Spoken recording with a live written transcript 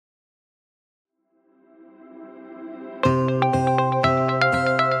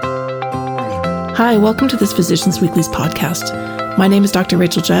Hi, welcome to this Physicians Weekly's podcast. My name is Dr.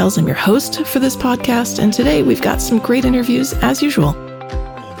 Rachel Giles. I'm your host for this podcast, and today we've got some great interviews as usual.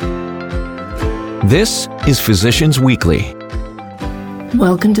 This is Physicians Weekly.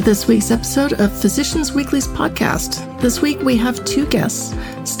 Welcome to this week's episode of Physicians Weekly's podcast. This week we have two guests,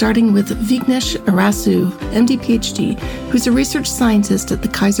 starting with Vignesh Arasu, MD PhD, who's a research scientist at the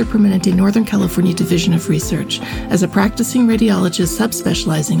Kaiser Permanente Northern California Division of Research as a practicing radiologist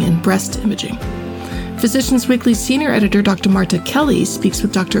subspecializing in breast imaging. Physicians Weekly senior editor Dr. Marta Kelly speaks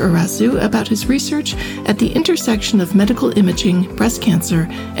with Dr. Arasu about his research at the intersection of medical imaging, breast cancer,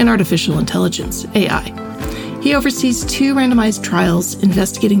 and artificial intelligence, AI. He oversees two randomized trials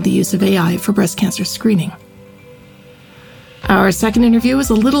investigating the use of AI for breast cancer screening. Our second interview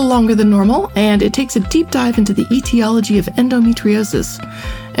is a little longer than normal, and it takes a deep dive into the etiology of endometriosis.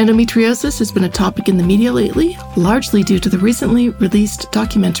 Endometriosis has been a topic in the media lately, largely due to the recently released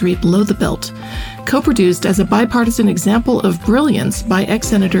documentary Below the Belt, co-produced as a bipartisan example of brilliance by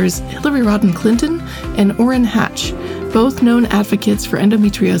ex-senators Hillary Rodham Clinton and Orrin Hatch, both known advocates for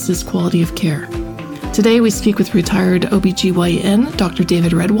endometriosis quality of care. Today, we speak with retired OBGYN Dr.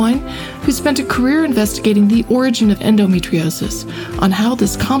 David Redwine, who spent a career investigating the origin of endometriosis, on how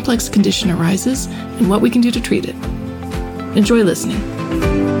this complex condition arises and what we can do to treat it. Enjoy listening.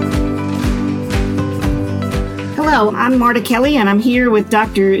 Hello, I'm Marta Kelly, and I'm here with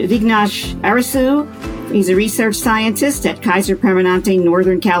Dr. Vignesh Arasu. He's a research scientist at Kaiser Permanente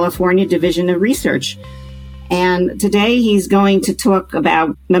Northern California Division of Research. And today he's going to talk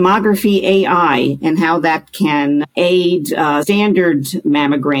about mammography AI and how that can aid standard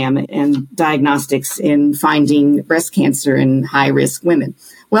mammogram and diagnostics in finding breast cancer in high-risk women.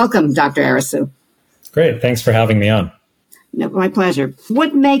 Welcome, Dr. Arasu. Great. Thanks for having me on. No, my pleasure.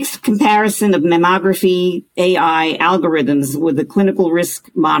 What makes comparison of mammography AI algorithms with the clinical risk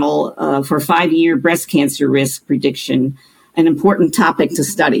model for 5-year breast cancer risk prediction an important topic to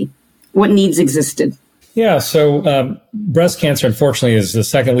study? What needs existed? Yeah, so breast cancer, unfortunately, is the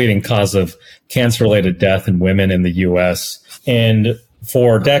second leading cause of cancer-related death in women in the U.S. And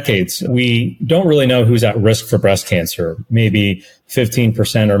for decades, we don't really know who's at risk for breast cancer. Maybe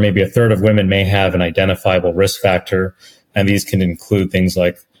 15% or maybe a third of women may have an identifiable risk factor. And these can include things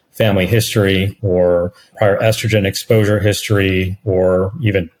like family history or prior estrogen exposure history or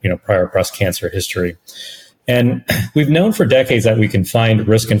even, prior breast cancer history. And we've known for decades that we can find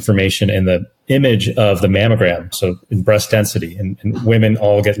risk information in the image of the mammogram, so in breast density. And women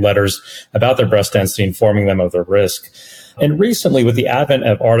all get letters about their breast density informing them of their risk. And recently, with the advent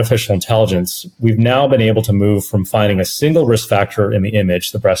of artificial intelligence, we've now been able to move from finding a single risk factor in the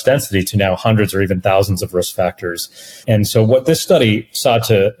image, the breast density, to now hundreds or even thousands of risk factors. And so what this study sought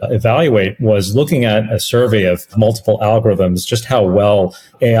to evaluate was looking at a survey of multiple algorithms, just how well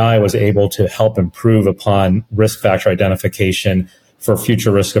AI was able to help improve upon risk factor identification for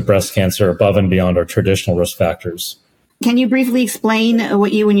future risk of breast cancer above and beyond our traditional risk factors. Can you briefly explain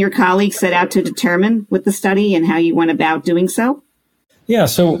what you and your colleagues set out to determine with the study and how you went about doing so? Yeah,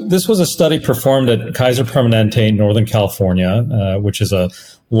 so this was a study performed at Kaiser Permanente Northern California, which is a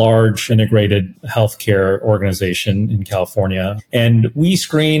large integrated healthcare organization in California. And we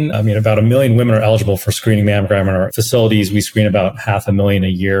screen, about 1 million women are eligible for screening mammogram in our facilities. We screen about 500,000 a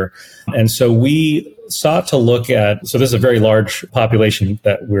year. And so we sought to look at, so this is a very large population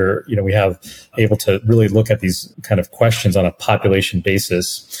that we have able to really look at these kind of questions on a population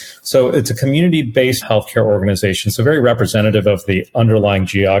basis. So it's a community-based healthcare organization, so very representative of the underlying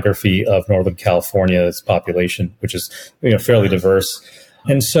geography of Northern California's population, which is fairly diverse.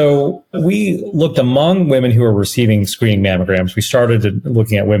 And so we looked among women who were receiving screening mammograms. We started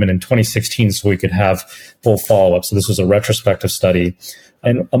looking at women in 2016 so we could have full follow-up. So this was a retrospective study.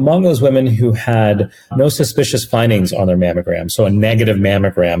 And among those women who had no suspicious findings on their mammogram, so a negative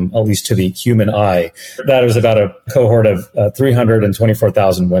mammogram, at least to the human eye, that was about a cohort of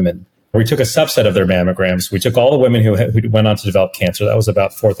 324,000 women. We took a subset of their mammograms. We took all the women who went on to develop cancer. That was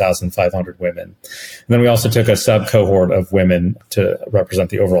about 4,500 women. And then we also took a sub-cohort of women to represent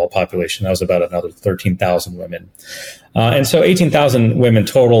the overall population. That was about another 13,000 women. And so 18,000 women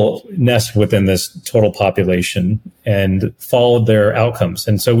total nest within this total population and followed their outcomes.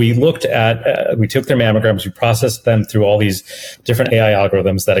 And so we looked at, we took their mammograms, we processed them through all these different AI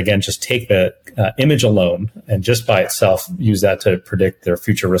algorithms that, again, just take the image alone and just by itself use that to predict their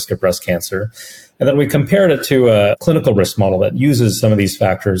future risk of breast cancer. And then we compared it to a clinical risk model that uses some of these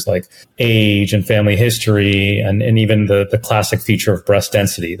factors like age and family history and even the classic feature of breast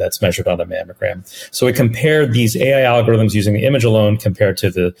density that's measured on a mammogram. So we compared these AI algorithms using the image alone compared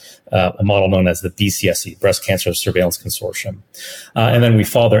to a model known as the BCSC, Breast Cancer Surveillance Consortium. And then we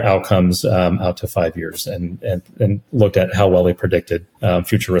followed their outcomes out to 5 years and looked at how well they predicted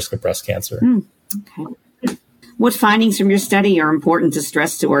future risk of breast cancer. Okay. What findings from your study are important to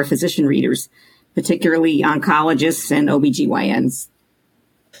stress to our physician readers, particularly oncologists and OBGYNs?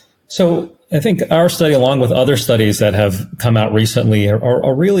 So I think our study, along with other studies that have come out recently,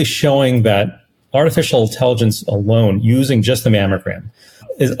 are really showing that artificial intelligence alone, using just the mammogram,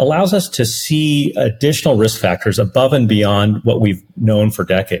 allows us to see additional risk factors above and beyond what we've known for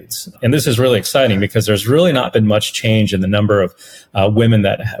decades. And this is really exciting because there's really not been much change in the number of women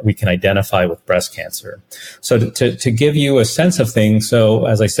that we can identify with breast cancer. So to give you a sense of things, so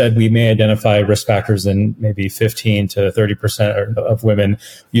as I said, we may identify risk factors in maybe 15 to 30% of women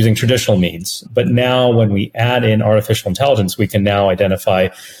using traditional means. But now when we add in artificial intelligence, we can now identify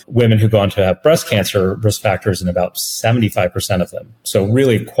women who go on to have breast cancer risk factors in about 75% of them. So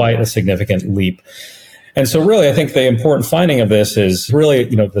really quite a significant leap. And so really, I think the important finding of this is really,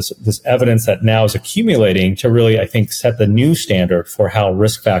 this evidence that now is accumulating to really, I think, set the new standard for how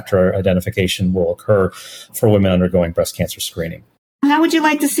risk factor identification will occur for women undergoing breast cancer screening. How would you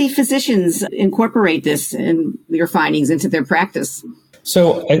like to see physicians incorporate this and your findings into their practice?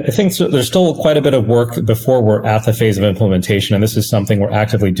 So I think there's still quite a bit of work before we're at the phase of implementation, and this is something we're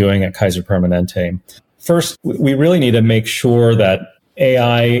actively doing at Kaiser Permanente. First, we really need to make sure that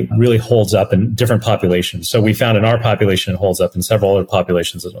AI really holds up in different populations. So we found in our population it holds up, in several other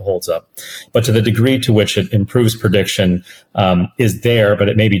populations it holds up. But to the degree to which it improves prediction is there, but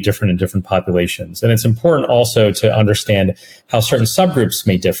it may be different in different populations. And it's important also to understand how certain subgroups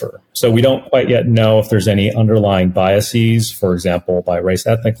may differ. So we don't quite yet know if there's any underlying biases, for example, by race,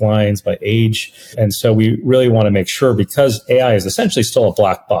 ethnic lines, by age. And so we really want to make sure, because AI is essentially still a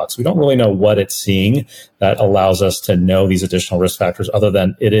black box, we don't really know what it's seeing that allows us to know these additional risk factors other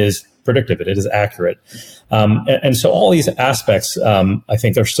than it is predictive, it is accurate. And so all these aspects, I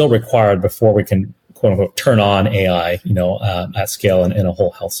think, are still required before we can, quote unquote, turn on AI, at scale in a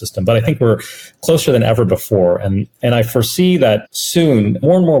whole health system. But I think we're closer than ever before. And I foresee that soon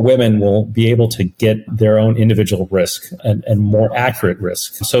more and more women will be able to get their own individual risk and more accurate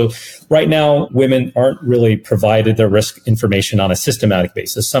risk. So right now, women aren't really provided their risk information on a systematic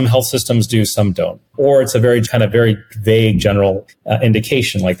basis. Some health systems do, some don't. Or it's a very vague general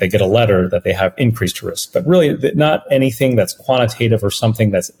indication, like they get a letter that they have increased risk, but really not anything that's quantitative or something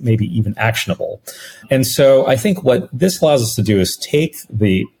that's maybe even actionable. And so I think what this allows us to do is take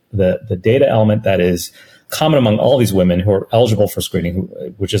the data element that is common among all these women who are eligible for screening,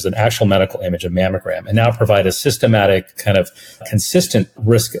 which is an actual medical image, a mammogram, and now provide a systematic kind of consistent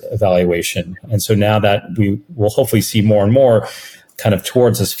risk evaluation. And so now that we will hopefully see more and more kind of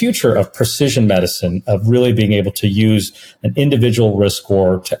towards this future of precision medicine, of really being able to use an individual risk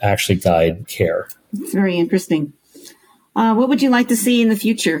score to actually guide care. It's very interesting. What would you like to see in the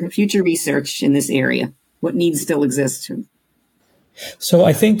future research in this area? What needs still exist? So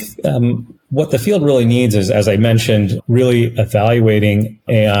I think what the field really needs is, as I mentioned, really evaluating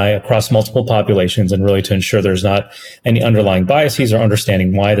AI across multiple populations and really to ensure there's not any underlying biases or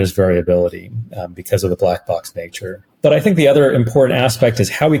understanding why there's variability because of the black box nature. But I think the other important aspect is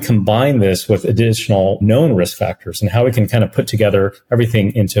how we combine this with additional known risk factors and how we can kind of put together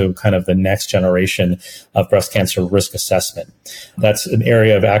everything into kind of the next generation of breast cancer risk assessment. That's an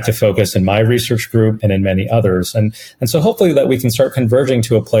area of active focus in my research group and in many others. And so hopefully that we can start converging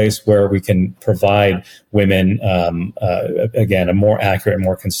to a place where we can provide women, again, a more accurate,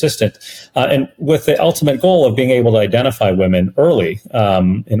 more consistent, and with the ultimate goal of being able to identify women early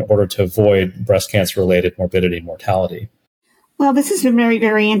in order to avoid breast cancer-related morbidity and mortality. Well, this has been very,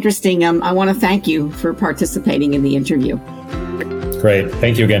 very interesting. I want to thank you for participating in the interview. Great.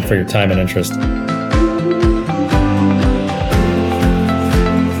 Thank you again for your time and interest.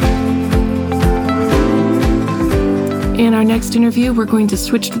 In our next interview, we're going to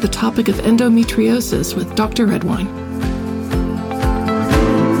switch to the topic of endometriosis with Dr. Redwine.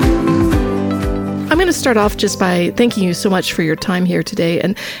 I'm going to start off just by thanking you so much for your time here today.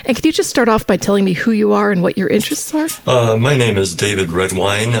 And can you just start off by telling me who you are and what your interests are? My name is David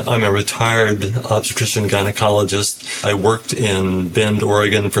Redwine. I'm a retired obstetrician gynecologist. I worked in Bend,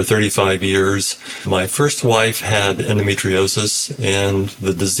 Oregon for 35 years. My first wife had endometriosis, and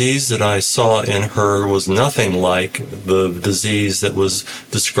the disease that I saw in her was nothing like the disease that was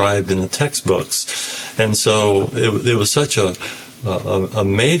described in the textbooks. And so it was such a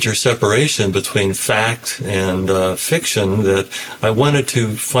major separation between fact and fiction that I wanted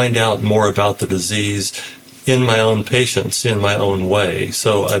to find out more about the disease in my own patients in my own way.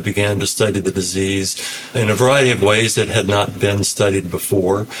 So I began to study the disease in a variety of ways that had not been studied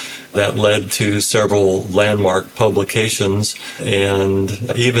before. That led to several landmark publications. And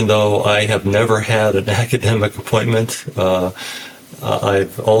even though I have never had an academic appointment,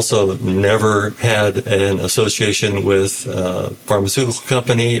 I've also never had an association with a pharmaceutical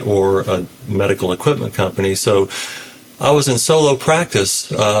company or a medical equipment company. So I was in solo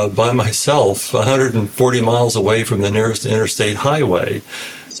practice by myself, 140 miles away from the nearest interstate highway.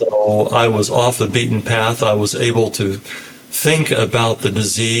 So I was off the beaten path. I was able to think about the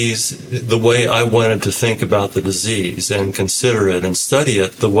disease the way I wanted to think about the disease and consider it and study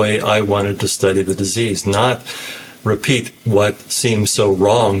it the way I wanted to study the disease, not repeat what seems so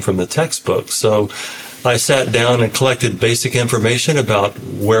wrong from the textbook. So I sat down and collected basic information about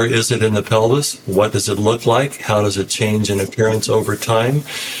where is it in the pelvis, what does it look like, how does it change in appearance over time.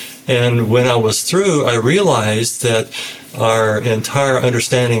 And when I was through, I realized that our entire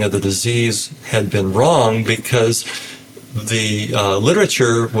understanding of the disease had been wrong because the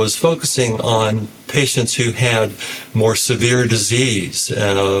literature was focusing on patients who had more severe disease,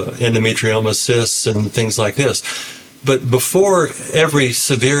 endometrioma cysts and things like this. But before every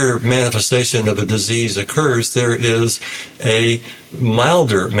severe manifestation of a disease occurs, there is a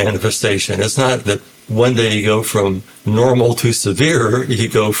milder manifestation. It's not that one day you go from normal to severe, you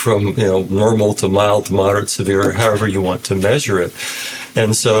go from normal to mild to moderate, severe, however you want to measure it.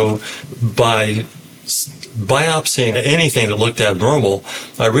 And so by biopsying anything that looked abnormal,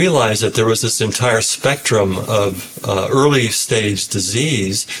 I realized that there was this entire spectrum of early stage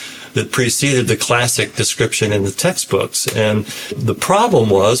disease that preceded the classic description in the textbooks. And the problem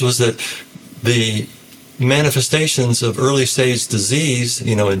was that the manifestations of early stage disease,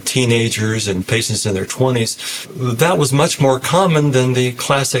 in teenagers and patients in their 20s, that was much more common than the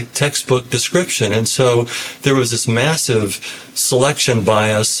classic textbook description. And so there was this massive selection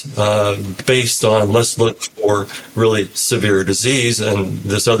bias based on let's look for really severe disease and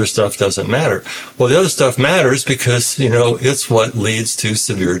this other stuff doesn't matter. Well, the other stuff matters because, it's what leads to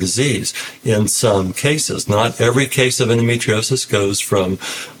severe disease in some cases. Not every case of endometriosis goes from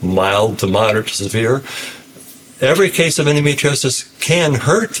mild to moderate to severe. Every case of endometriosis can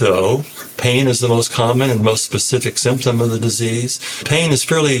hurt, though. Pain is the most common and most specific symptom of the disease. Pain is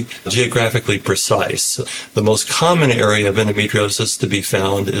fairly geographically precise. The most common area of endometriosis to be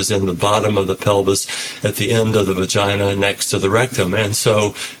found is in the bottom of the pelvis at the end of the vagina next to the rectum. And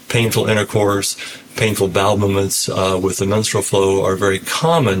so painful intercourse, painful bowel movements with the menstrual flow are very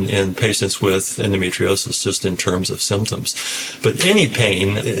common in patients with endometriosis, just in terms of symptoms. But any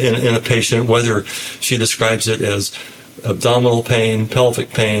pain in a patient, whether she describes it as abdominal pain,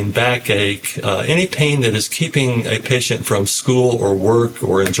 pelvic pain, backache, any pain that is keeping a patient from school or work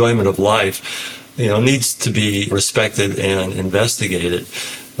or enjoyment of life, needs to be respected and investigated.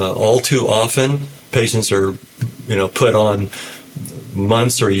 All too often, patients are, put on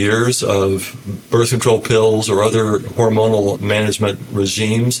months or years of birth control pills or other hormonal management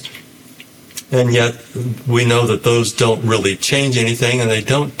regimes. And yet we know that those don't really change anything and they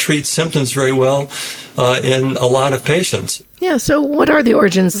don't treat symptoms very well in a lot of patients. Yeah, so what are the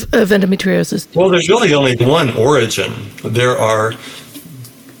origins of endometriosis? Well, there's really only one origin. There are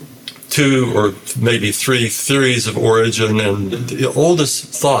two or maybe three theories of origin, and the oldest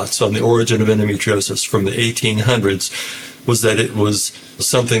thoughts on the origin of endometriosis from the 1800s was that it was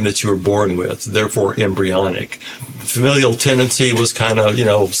something that you were born with, therefore embryonic. Familial tendency was kind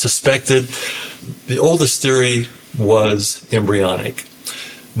of, suspected. The oldest theory was embryonic.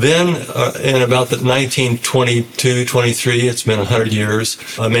 Then in about the 1922, 23, it's been 100 years,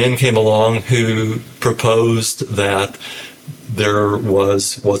 a man came along who proposed that there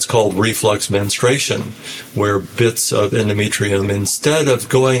was what's called reflux menstruation, where bits of endometrium, instead of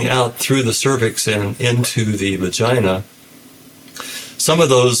going out through the cervix and into the vagina, some of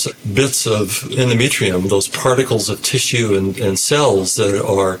those bits of endometrium, those particles of tissue and cells that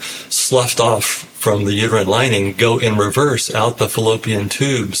are sloughed off from the uterine lining, go in reverse out the fallopian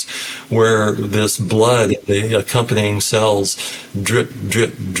tubes, where this blood, the accompanying cells, drip,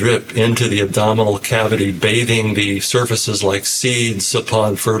 drip, drip into the abdominal cavity, bathing the surfaces like seeds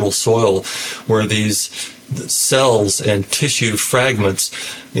upon fertile soil, where these cells and tissue fragments,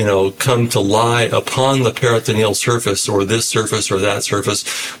 come to lie upon the peritoneal surface or this surface or that surface,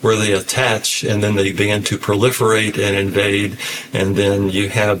 where they attach and then they begin to proliferate and invade. And then you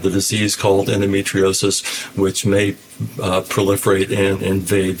have the disease called endometriosis, which may proliferate and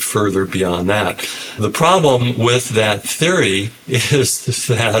invade further beyond that. The problem with that theory is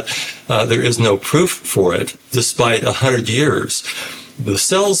that there is no proof for it, despite 100 years. The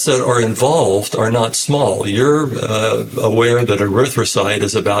cells that are involved are not small. You're aware that erythrocyte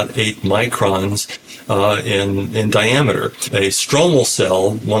is about 8 microns in diameter. A stromal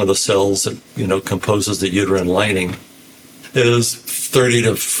cell, one of the cells that composes the uterine lining, is 30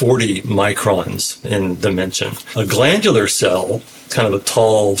 to 40 microns in dimension. A glandular cell, kind of a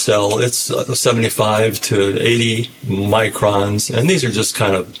tall cell, it's 75 to 80 microns, and these are just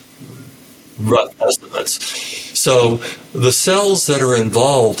kind of rough estimates. So the cells that are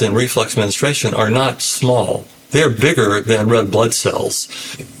involved in reflex menstruation are not small. They're bigger than red blood cells.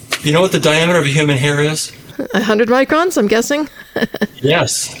 You know what the diameter of a human hair is? 100 microns, I'm guessing?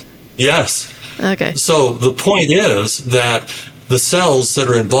 Yes. Okay. So the point is that the cells that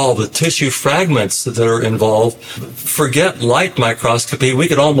are involved, the tissue fragments that are involved, forget light microscopy. We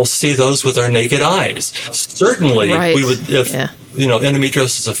could almost see those with our naked eyes. Certainly, right. We would, if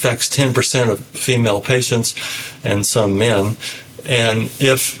endometriosis affects 10% of female patients and some men, and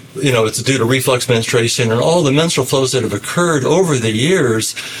if it's due to reflux menstruation and all the menstrual flows that have occurred over the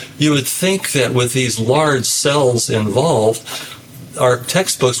years, you would think that with these large cells involved, our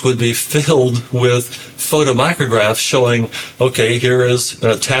textbooks would be filled with photomicrographs showing, okay, here is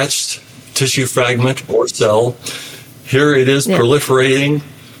an attached tissue fragment or cell. Here it is proliferating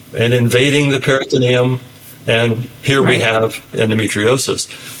and invading the peritoneum. And here we have endometriosis.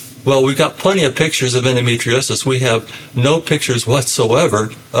 Well, we've got plenty of pictures of endometriosis. We have no pictures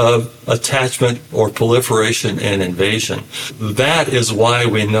whatsoever of attachment or proliferation and invasion. That is why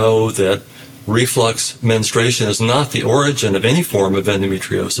we know that reflux menstruation is not the origin of any form of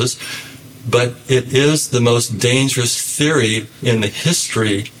endometriosis, but it is the most dangerous theory in the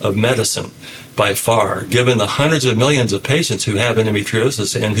history of medicine by far, given the hundreds of millions of patients who have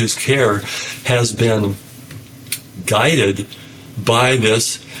endometriosis and whose care has been guided by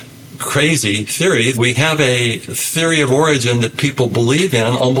this crazy theory. We have a theory of origin that people believe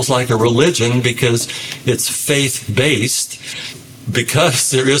in almost like a religion because it's faith-based.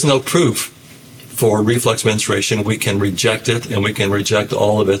 Because there is no proof for reflux menstruation, we can reject it, and we can reject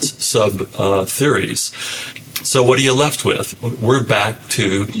all of its sub-theories. So what are you left with? We're back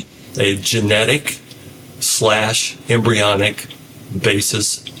to a genetic/embryonic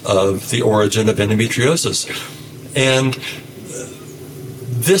basis of the origin of endometriosis. And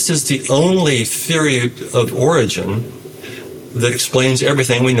this is the only theory of origin that explains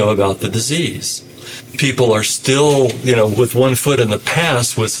everything we know about the disease. People are still, with one foot in the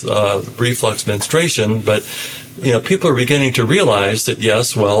past with reflux menstruation, but, people are beginning to realize that,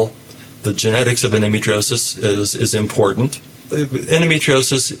 yes, well, the genetics of endometriosis is important.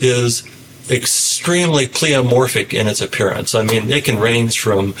 Endometriosis is extremely pleomorphic in its appearance. I mean, it can range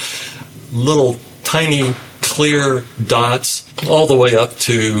from little tiny clear dots all the way up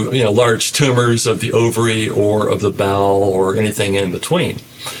to, large tumors of the ovary or of the bowel or anything in between.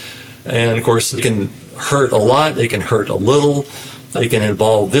 And of course, it can hurt a lot, it can hurt a little, it can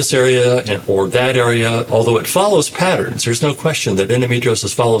involve this area or that area, although it follows patterns. There's no question that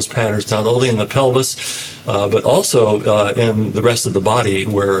endometriosis follows patterns not only in the pelvis, but also in the rest of the body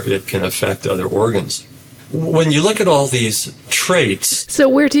where it can affect other organs. When you look at all these traits... So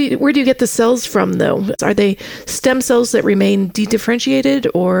where do you get the cells from, though? Are they stem cells that remain dedifferentiated,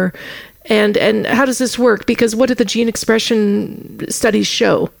 or... And how does this work? Because what did the gene expression studies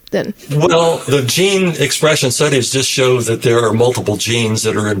show then? Well, the gene expression studies just show that there are multiple genes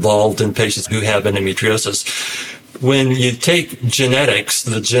that are involved in patients who have endometriosis. When you take genetics,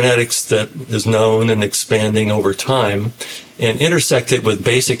 the genetics that is known and expanding over time, and intersect it with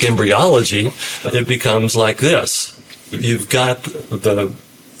basic embryology, it becomes like this. You've got the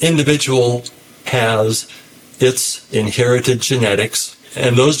individual has its inherited genetics,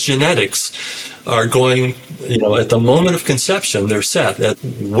 and those genetics are going, at the moment of conception, they're set at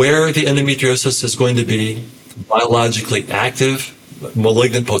where the endometriosis is going to be biologically active,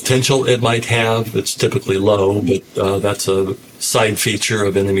 malignant potential it might have. It's typically low, but that's a side feature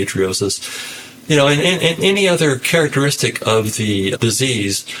of endometriosis. And any other characteristic of the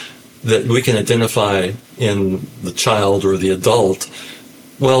disease that we can identify in the child or the adult,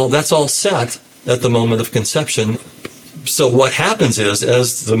 well, that's all set at the moment of conception. So what happens is,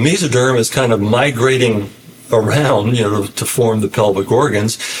 as the mesoderm is kind of migrating around, to form the pelvic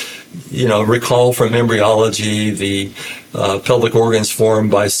organs, recall from embryology, the pelvic organs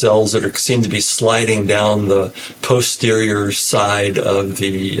formed by cells that seem to be sliding down the posterior side of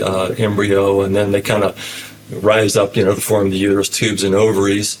the embryo, and then they kind of rise up, to form the uterus, tubes, and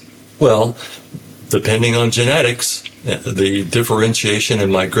ovaries. Well, depending on genetics, the differentiation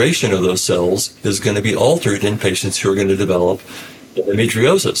and migration of those cells is going to be altered in patients who are going to develop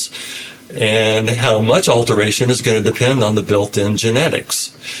endometriosis. And how much alteration is going to depend on the built-in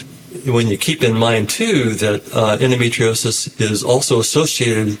genetics. When you keep in mind, too, that endometriosis is also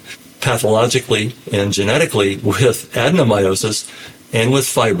associated pathologically and genetically with adenomyosis and with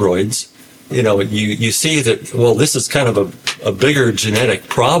fibroids, you see that, well, this is kind of a bigger genetic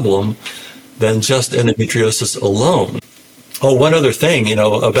problem than just endometriosis alone. Oh, one other thing,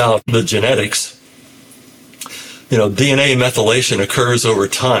 about the genetics. DNA methylation occurs over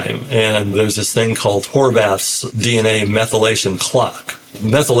time, and there's this thing called Horvath's DNA methylation clock.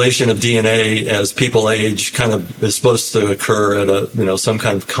 Methylation of DNA as people age kind of is supposed to occur at some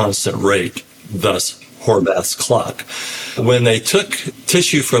kind of constant rate, thus Horvath's clock. When they took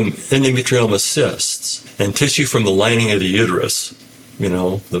tissue from endometrioma cysts and tissue from the lining of the uterus, the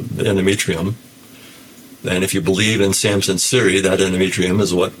endometrium, and if you believe in Samson's theory, that endometrium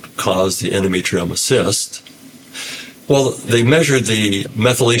is what caused the endometrioma cyst. Well, they measured the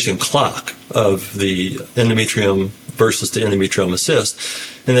methylation clock of the endometrium versus the endometrioma cyst,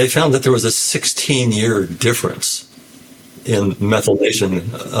 and they found that there was a 16-year difference in methylation,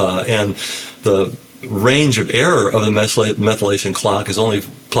 and the range of error of the methylation clock is only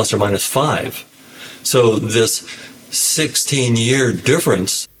plus or minus 5. So this 16-year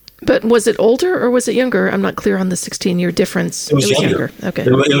difference. But was it older or was it younger? I'm not clear on the 16-year difference. It was younger. Okay.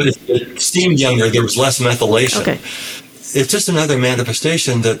 It seemed younger. There was less methylation. Okay. It's just another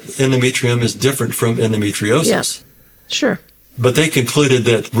manifestation that endometrium is different from endometriosis. Yes. Sure. But they concluded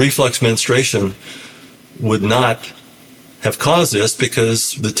that reflux menstruation would not have caused this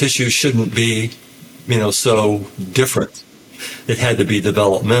because the tissue shouldn't be, so different. It had to be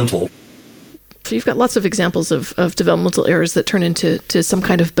developmental. So you've got lots of examples of developmental errors that turn into some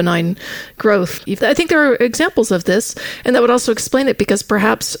kind of benign growth. I think there are examples of this, and that would also explain it, because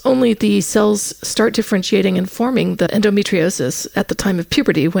perhaps only the cells start differentiating and forming the endometriosis at the time of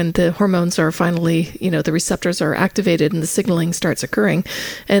puberty, when the hormones are finally, the receptors are activated and the signaling starts occurring,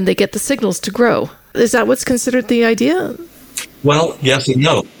 and they get the signals to grow. Is that what's considered the idea? Well, yes and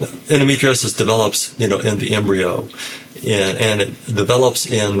no. Endometriosis develops, in the embryo. And it develops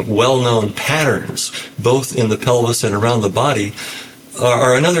in well-known patterns, both in the pelvis and around the body,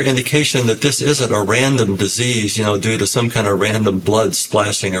 are another indication that this isn't a random disease, due to some kind of random blood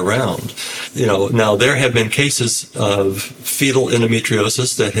splashing around. Now there have been cases of fetal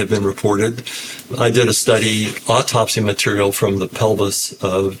endometriosis that have been reported. I did a study, autopsy material from the pelvis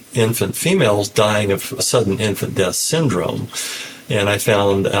of infant females dying of sudden infant death syndrome. And I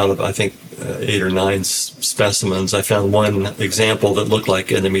found out of, I think, 8 or 9 specimens, I found one example that looked like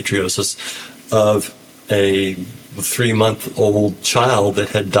endometriosis of a 3-month-old child that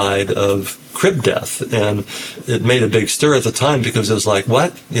had died of crib death. And it made a big stir at the time, because it was like,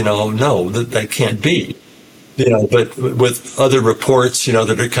 what? No, that can't be. But with other reports,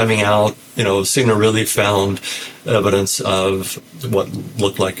 that are coming out, Cigna really found evidence of what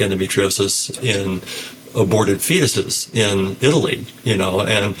looked like endometriosis in aborted fetuses in Italy,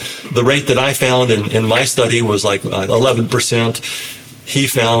 and the rate that I found in my study was like 11%. He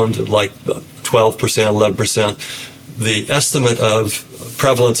found like 12%, 11%. The estimate of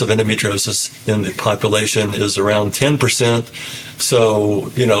prevalence of endometriosis in the population is around 10%. So,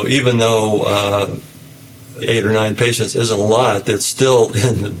 even though 8 or 9 patients isn't a lot, it's still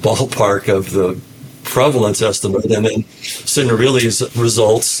in the ballpark of the prevalence estimate. And then Signorelli's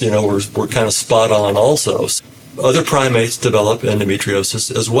results, were kind of spot on also. Other primates develop endometriosis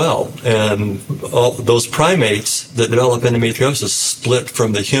as well. And all those primates that develop endometriosis split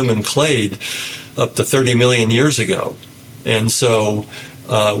from the human clade up to 30 million years ago. And so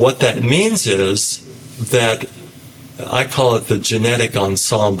what that means is that I call it the genetic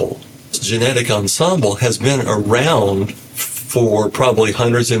ensemble. Genetic ensemble has been around for probably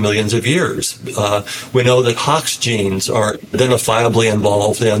hundreds of millions of years. We know that Hox genes are identifiably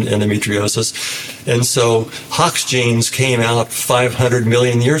involved in endometriosis. And so Hox genes came out 500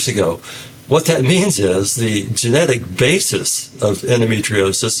 million years ago. What that means is the genetic basis of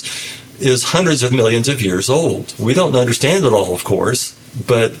endometriosis is hundreds of millions of years old. We don't understand it all, of course,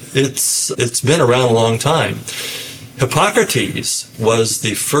 but it's been around a long time. Hippocrates was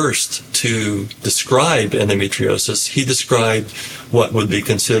the first to describe endometriosis. He described what would be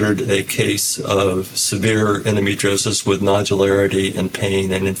considered a case of severe endometriosis with nodularity and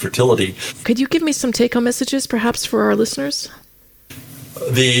pain and infertility. Could you give me some take-home messages, perhaps, for our listeners?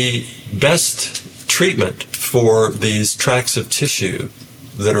 The best treatment for these tracts of tissue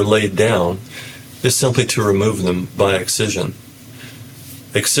that are laid down is simply to remove them by excision.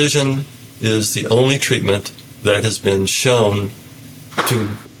 Excision is the only treatment that has been shown to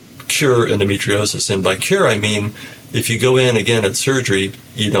cure endometriosis. And by cure, I mean If you go in again at surgery,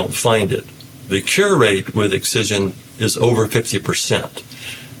 you don't find it. The cure rate with excision is over 50%.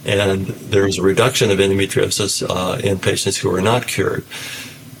 And there's a reduction of endometriosis in patients who are not cured.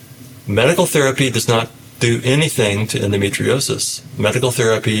 Medical therapy does not do anything to endometriosis. Medical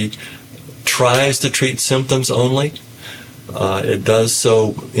therapy tries to treat symptoms only. It does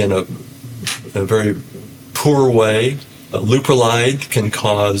so in a very poor way. Leuprolide can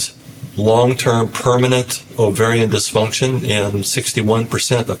cause long-term permanent ovarian dysfunction in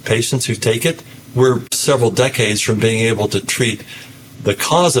 61% of patients who take it. We're several decades from being able to treat the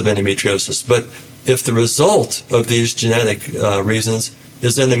cause of endometriosis. But if the result of these genetic reasons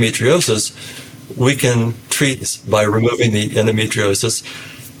is endometriosis, we can treat by removing the endometriosis,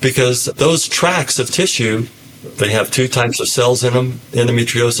 because those tracts of tissue, they have two types of cells in them: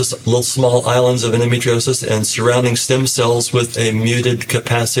 endometriosis, little small islands of endometriosis, and surrounding stem cells with a muted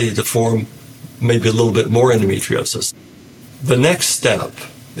capacity to form maybe a little bit more endometriosis. The next step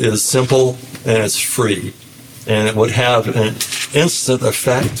is simple and it's free, and it would have an instant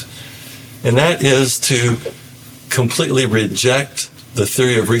effect, and that is to completely reject the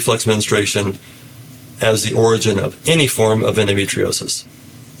theory of reflex menstruation as the origin of any form of endometriosis.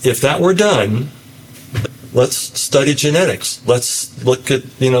 If that were done, let's study genetics. Let's look at,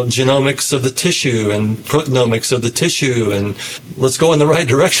 genomics of the tissue and proteomics of the tissue, and let's go in the right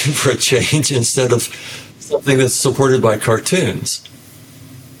direction for a change instead of something that's supported by cartoons.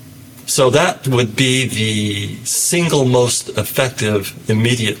 So that would be the single most effective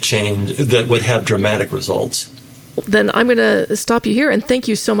immediate change that would have dramatic results. Then I'm going to stop you here and thank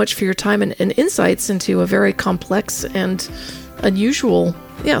you so much for your time and insights into a very complex and unusual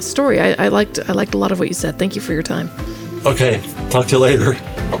story. I liked a lot of what you said. Thank you for your time. Okay. Talk to you later.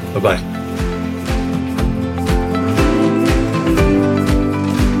 Bye-bye.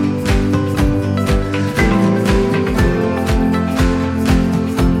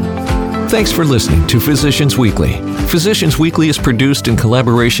 Thanks for listening to Physicians Weekly. Physicians Weekly is produced in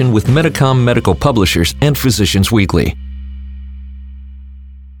collaboration with Medicom Medical Publishers and Physicians Weekly.